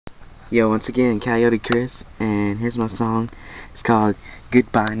Yo, once again, Coyote Chris, and here's my song. It's called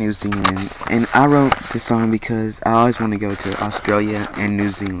Goodbye New Zealand. And I wrote this song because I always want to go to Australia and New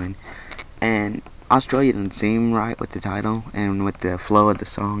Zealand. And Australia didn't seem right with the title and with the flow of the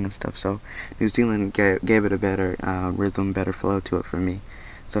song and stuff, so New Zealand gave it a better rhythm, better flow to it for me.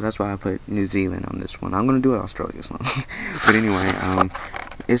 So that's why I put New Zealand on this one. I'm going to do an Australia song. But anyway,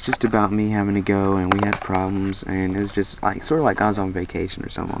 it's just about me having to go, and we had problems, and it's just like sort of like I was on vacation or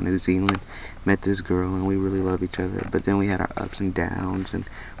something on New Zealand, met this girl, and we really love each other. But then we had our ups and downs, and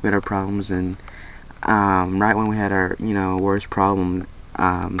we had our problems, and right when we had our worst problem,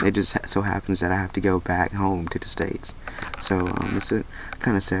 it just so happens that I have to go back home to the States. So it's a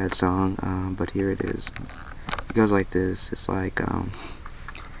kind of sad song, but here it is. It goes like this. It's like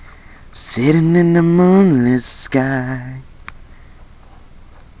sitting in the moonlit sky,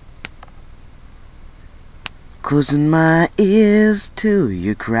 closing my ears to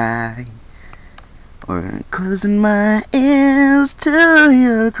your cry, or closing my ears to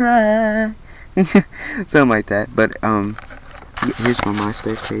your cry. Something like that. But here's my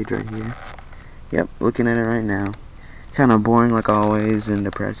MySpace page right here. Yep, looking at it right now. Kind of boring like always, and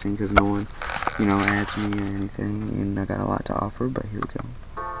depressing because no one adds me or anything, and I got a lot to offer. But here we go.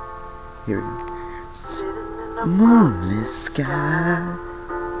 Here we go. Sitting in the moonlit sky,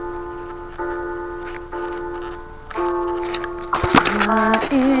 my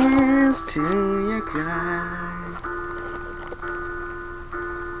ears to your cry.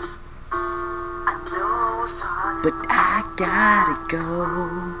 I know it's hard, but I gotta go.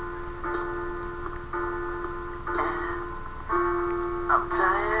 I'm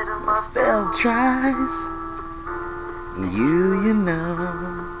tired of my failed tries. You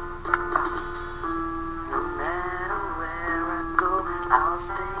know. I'll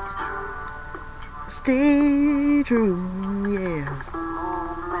stay true, yeah.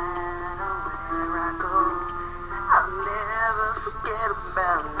 No matter where I go, I'll never forget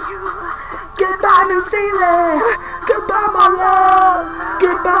about you. Goodbye, New Zealand. Goodbye, my love.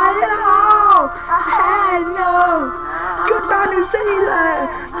 Goodbye, it all I had no. Goodbye, New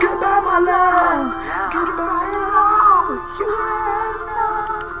Zealand. Goodbye, my love.